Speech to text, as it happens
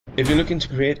If you're looking to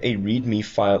create a README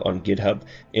file on GitHub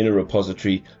in a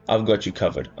repository, I've got you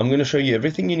covered. I'm going to show you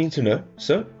everything you need to know,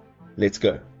 so let's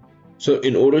go. So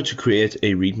in order to create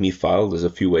a README file, there's a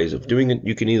few ways of doing it.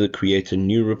 You can either create a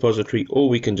new repository, or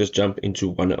we can just jump into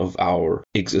one of our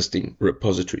existing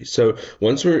repositories. So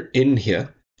once we're in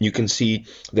here, you can see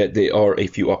that there are a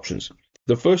few options.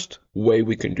 The first way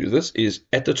we can do this is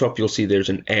at the top, you'll see there's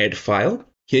an add file.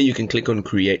 Here you can click on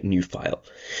create new file,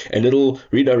 and it'll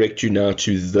redirect you now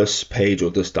to this page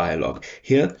or this dialog.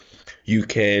 Here you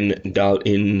can dial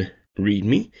in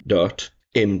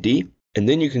readme.md, and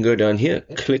then you can go down here,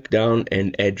 click down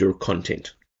and add your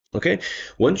content. Okay,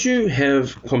 once you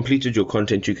have completed your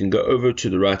content, you can go over to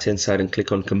the right hand side and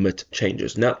click on commit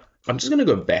changes. Now I'm just going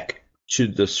to go back to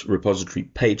this repository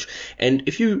page, and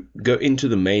if you go into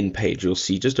the main page, you'll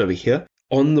see just over here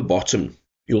on the bottom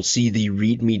you'll see the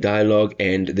README dialog,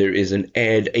 and there is an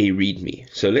add a README.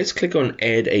 So let's click on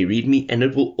add a README, and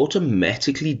it will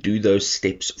automatically do those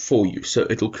steps for you. So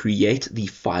it'll create the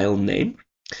file name,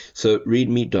 so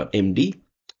readme.md,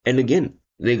 and again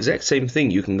the exact same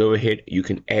thing. You can go ahead, you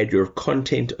can add your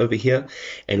content over here,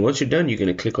 and once you're done, you're going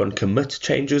to click on commit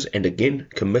changes, and again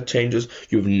commit changes.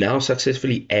 You've now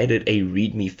successfully added a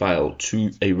README file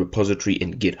to a repository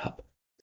in GitHub.